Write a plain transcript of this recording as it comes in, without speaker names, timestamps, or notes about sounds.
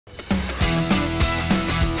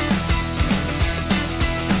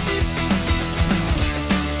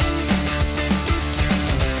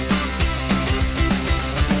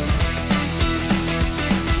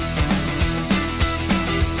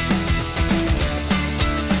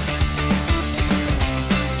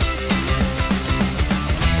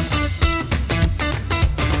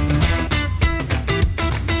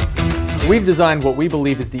We've designed what we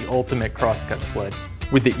believe is the ultimate crosscut sled.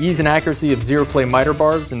 With the ease and accuracy of ZEROPLAY Miter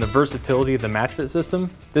Bars and the versatility of the MATCHFIT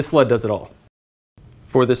System, this sled does it all.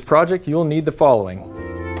 For this project, you'll need the following.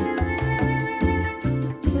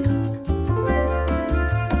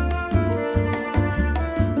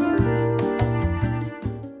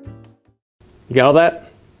 You got all that?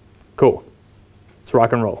 Cool. Let's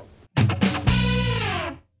rock and roll.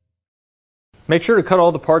 Make sure to cut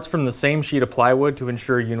all the parts from the same sheet of plywood to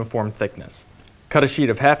ensure uniform thickness. Cut a sheet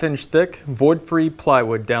of 1/2 inch thick, void-free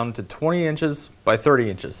plywood down to 20 inches by 30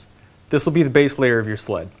 inches. This will be the base layer of your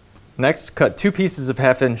sled. Next, cut 2 pieces of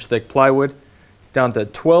 1/2 inch thick plywood down to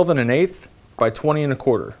 12 1/8 by 20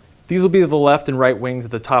 1/4. These will be the left and right wings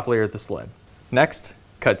of the top layer of the sled. Next,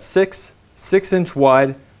 cut 6 6-inch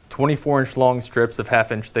wide, 24-inch long strips of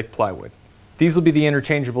 1/2 inch thick plywood. These will be the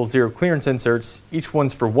interchangeable zero clearance inserts. Each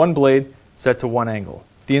one's for one blade, set to one angle.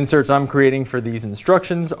 The inserts I'm creating for these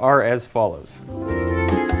instructions are as follows.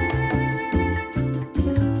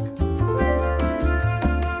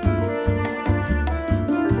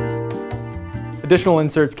 Additional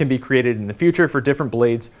inserts can be created in the future for different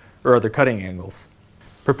blades or other cutting angles.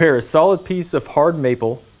 Prepare a solid piece of hard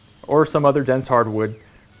maple or some other dense hardwood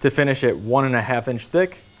to finish at 1.5 inch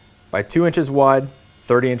thick by 2 inches wide,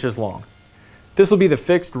 30 inches long. This will be the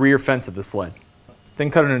fixed rear fence of the sled. Then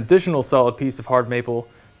cut an additional solid piece of hard maple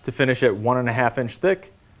to finish at 1.5 inch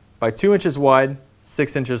thick by 2 inches wide,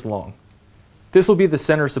 6 inches long. This will be the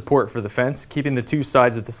center support for the fence, keeping the two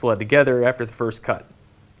sides of the sled together after the first cut.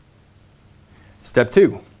 Step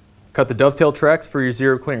 2. Cut the dovetail tracks for your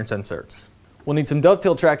zero clearance inserts. We'll need some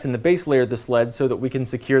dovetail tracks in the base layer of the sled so that we can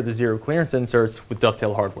secure the zero clearance inserts with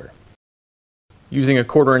dovetail hardware. Using a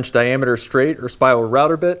 1/4 inch diameter straight or spiral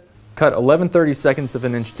router bit, cut 11/32 of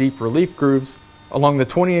an inch deep relief grooves along the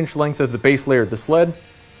 20 inch length of the base layer of the sled,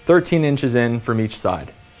 13 inches in from each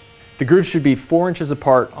side. The grooves should be 4 inches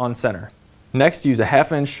apart on center. Next, use a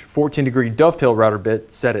 1/2 inch 14-degree dovetail router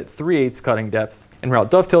bit set at 3/8 cutting depth and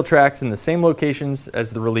route dovetail tracks in the same locations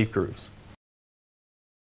as the relief grooves.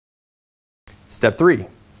 Step 3.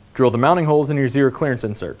 Drill the mounting holes in your zero clearance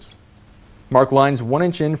inserts. Mark lines 1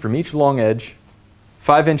 inch in from each long edge,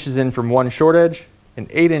 5 inches in from one short edge, and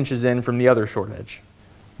 8 inches in from the other short edge.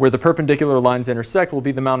 Where the perpendicular lines intersect will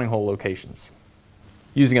be the mounting hole locations.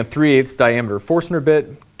 Using a 3/8 diameter Forstner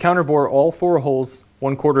bit, counterbore all 4 holes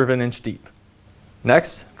 1/4 of an inch deep.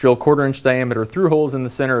 Next, drill 1/4 inch diameter through holes in the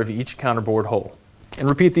center of each counterbored hole. And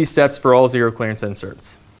repeat these steps for all zero clearance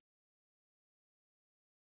inserts.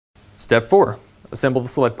 Step 4. Assemble the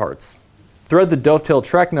sled parts. Thread the dovetail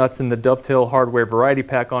track nuts in the dovetail hardware variety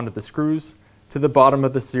pack onto the screws to the bottom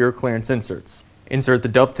of the zero clearance inserts. Insert the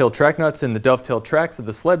dovetail track nuts in the dovetail tracks of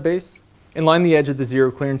the sled base and line the edge of the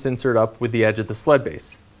zero clearance insert up with the edge of the sled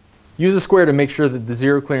base. Use a square to make sure that the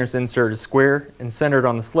zero clearance insert is square and centered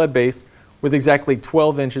on the sled base with exactly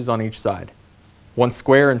 12 inches on each side. Once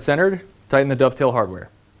square and centered, tighten the dovetail hardware.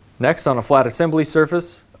 Next, on a flat assembly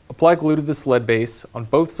surface, apply glue to the sled base on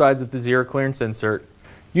both sides of the zero clearance insert.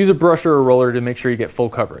 Use a brush or a roller to make sure you get full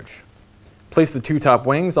coverage. Place the 2 top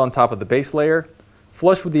wings on top of the base layer,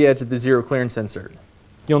 flush with the edge of the zero clearance insert.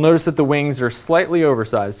 You'll notice that the wings are slightly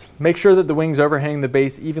oversized. Make sure that the wings overhang the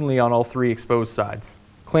base evenly on all 3 exposed sides.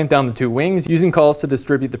 Clamp down the 2 wings using cauls to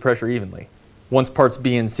distribute the pressure evenly. Once parts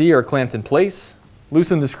B and C are clamped in place,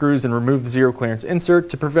 loosen the screws and remove the zero clearance insert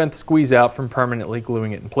to prevent the squeeze out from permanently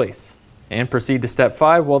gluing it in place. And proceed to step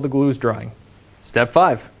 5 while the glue is drying. Step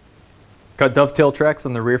 5. Cut dovetail tracks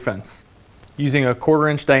on the rear fence. Using a 1/4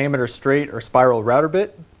 inch diameter straight or spiral router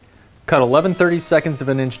bit, cut 11/32 of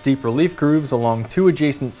an inch deep relief grooves along 2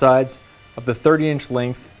 adjacent sides of the 30 inch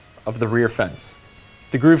length of the rear fence.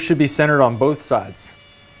 The grooves should be centered on both sides.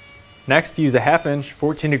 Next, use a 1/2 inch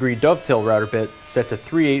 14-degree dovetail router bit set to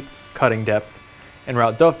 3/8 cutting depth and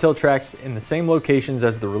route dovetail tracks in the same locations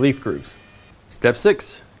as the relief grooves. Step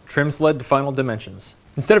 6. Trim sled to final dimensions.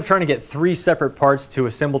 Instead of trying to get 3 separate parts to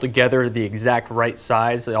assemble together the exact right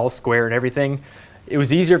size, all square and everything, it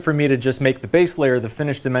was easier for me to just make the base layer the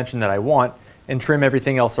finished dimension that I want and trim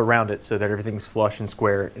everything else around it so that everything's flush and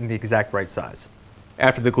square in the exact right size.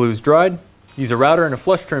 After the glue is dried, use a router and a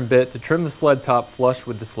flush trim bit to trim the sled top flush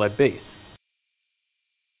with the sled base.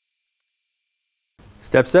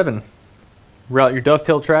 Step 7. Route your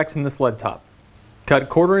dovetail tracks in the sled top. Cut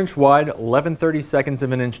 1/4 inch wide, 11/32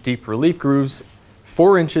 of an inch deep relief grooves,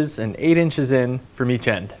 4 inches and 8 inches in from each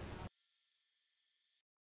end.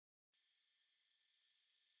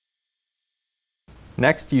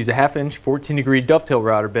 Next, use a 1/2 inch 14-degree dovetail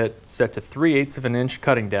router bit set to 3/8 of an inch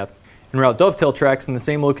cutting depth and route dovetail tracks in the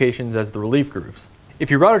same locations as the relief grooves. If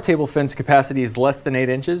your router table fence capacity is less than 8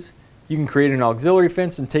 inches, You can create an auxiliary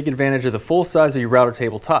fence and take advantage of the full size of your router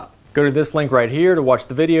tabletop. Go to this link right here to watch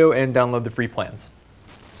the video and download the free plans.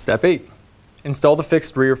 Step 8. Install the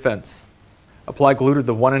fixed rear fence. Apply glue to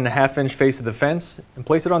the 1.5 inch face of the fence and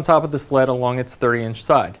place it on top of the sled along its 30-inch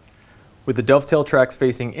side, with the dovetail tracks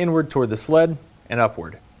facing inward toward the sled and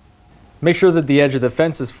upward. Make sure that the edge of the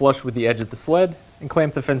fence is flush with the edge of the sled and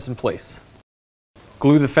clamp the fence in place.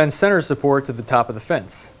 Glue the fence center support to the top of the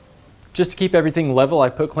fence. Just to keep everything level, I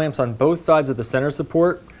put clamps on both sides of the center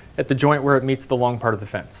support at the joint where it meets the long part of the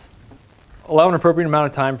fence. Allow an appropriate amount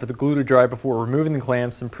of time for the glue to dry before removing the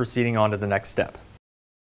clamps and proceeding on to the next step.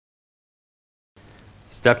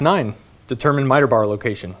 Step 9. Determine miter bar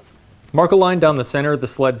location. Mark a line down the center of the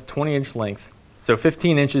sled's 20-inch length, so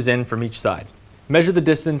 15 inches in from each side. Measure the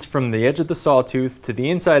distance from the edge of the sawtooth to the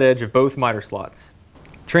inside edge of both miter slots.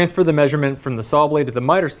 Transfer the measurement from the saw blade to the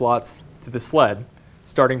miter slots to the sled,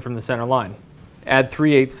 starting from the center line. Add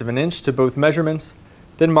 3/8 of an inch to both measurements,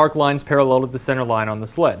 then mark lines parallel to the center line on the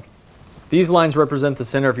sled. These lines represent the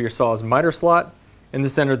center of your saw's miter slot and the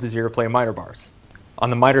center of the ZEROPLAY Miter Bars. On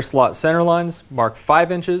the miter slot center lines, mark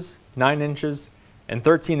 5 inches, 9 inches, and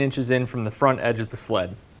 13 inches in from the front edge of the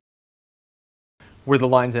sled. Where the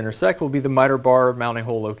lines intersect will be the miter bar mounting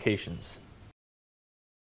hole locations.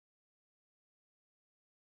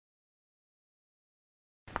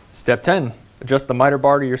 Step 10. Adjust the miter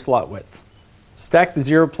bar to your slot width. Stack the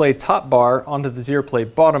ZEROPLAY top bar onto the ZEROPLAY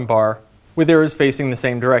bottom bar with arrows facing the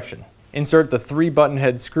same direction. Insert the 3 button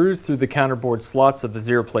head screws through the counterbore slots of the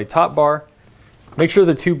ZEROPLAY top bar. Make sure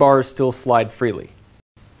the 2 bars still slide freely.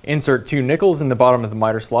 Insert 2 nickels in the bottom of the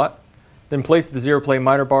miter slot, then place the ZEROPLAY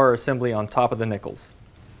miter bar assembly on top of the nickels.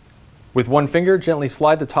 With one finger, gently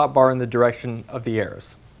slide the top bar in the direction of the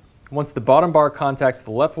arrows. Once the bottom bar contacts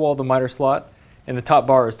the left wall of the miter slot and the top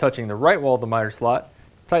bar is touching the right wall of the miter slot,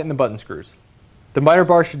 tighten the button screws. The miter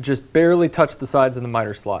bar should just barely touch the sides of the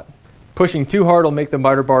miter slot. Pushing too hard will make the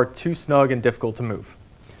miter bar too snug and difficult to move.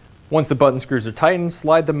 Once the button screws are tightened,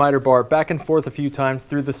 slide the miter bar back and forth a few times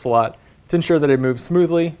through the slot to ensure that it moves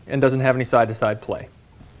smoothly and doesn't have any side-to-side play.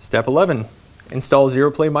 Step 11. Install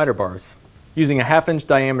ZEROPLAY Miter Bars. Using a 1/2 inch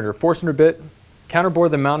diameter Forstner bit, counterbore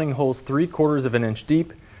the mounting holes 3/4 of an inch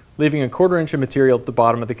deep, leaving a 1/4 inch of material at the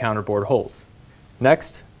bottom of the counterbored holes.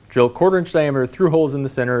 Next, drill 1/4 inch diameter through holes in the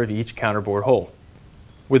center of each counterbored hole.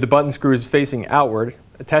 With the button screws facing outward,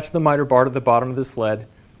 attach the miter bar to the bottom of the sled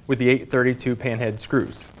with the 832 panhead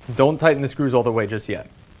screws. Don't tighten the screws all the way just yet.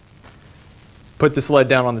 Put the sled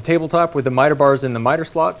down on the tabletop with the miter bars in the miter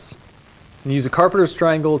slots, and use a carpenter's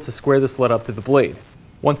triangle to square the sled up to the blade.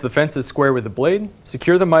 Once the fence is square with the blade,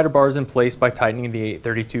 secure the miter bars in place by tightening the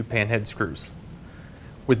 832 panhead screws.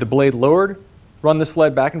 With the blade lowered, run the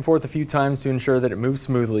sled back and forth a few times to ensure that it moves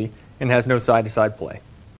smoothly and has no side-to-side play.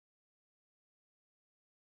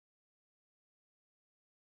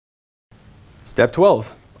 Step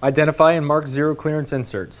 12. Identify and mark zero clearance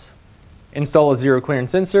inserts. Install a zero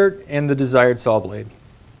clearance insert and the desired saw blade.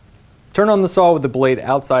 Turn on the saw with the blade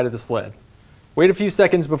outside of the sled. Wait a few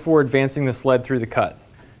seconds before advancing the sled through the cut.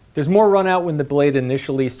 There's more run out when the blade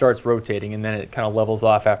initially starts rotating, and then it kind of levels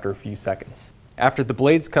off after a few seconds. After the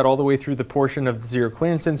blade's cut all the way through the portion of the zero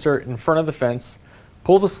clearance insert in front of the fence,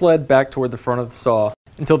 pull the sled back toward the front of the saw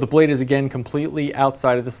until the blade is again completely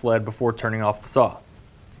outside of the sled before turning off the saw.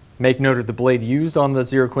 Make note of the blade used on the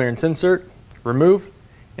zero clearance insert, remove,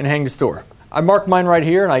 and hang to store. I marked mine right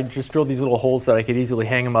here, and I just drilled these little holes so that I could easily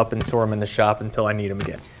hang them up and store them in the shop until I need them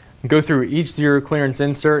again. Go through each zero clearance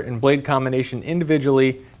insert and blade combination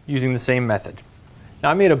individually using the same method.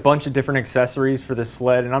 Now, I made a bunch of different accessories for this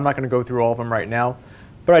sled, and I'm not going to go through all of them right now,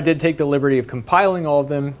 but I did take the liberty of compiling all of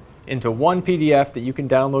them into one PDF that you can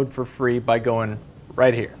download for free by going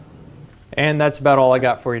right here. And that's about all I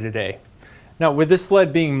got for you today. Now, with this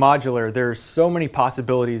sled being modular, there's so many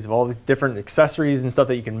possibilities of all these different accessories and stuff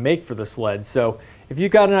that you can make for the sled. So if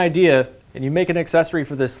you've got an idea and you make an accessory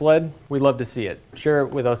for this sled, we'd love to see it. Share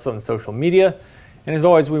it with us on social media. And as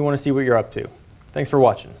always, we want to see what you're up to. Thanks for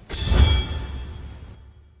watching.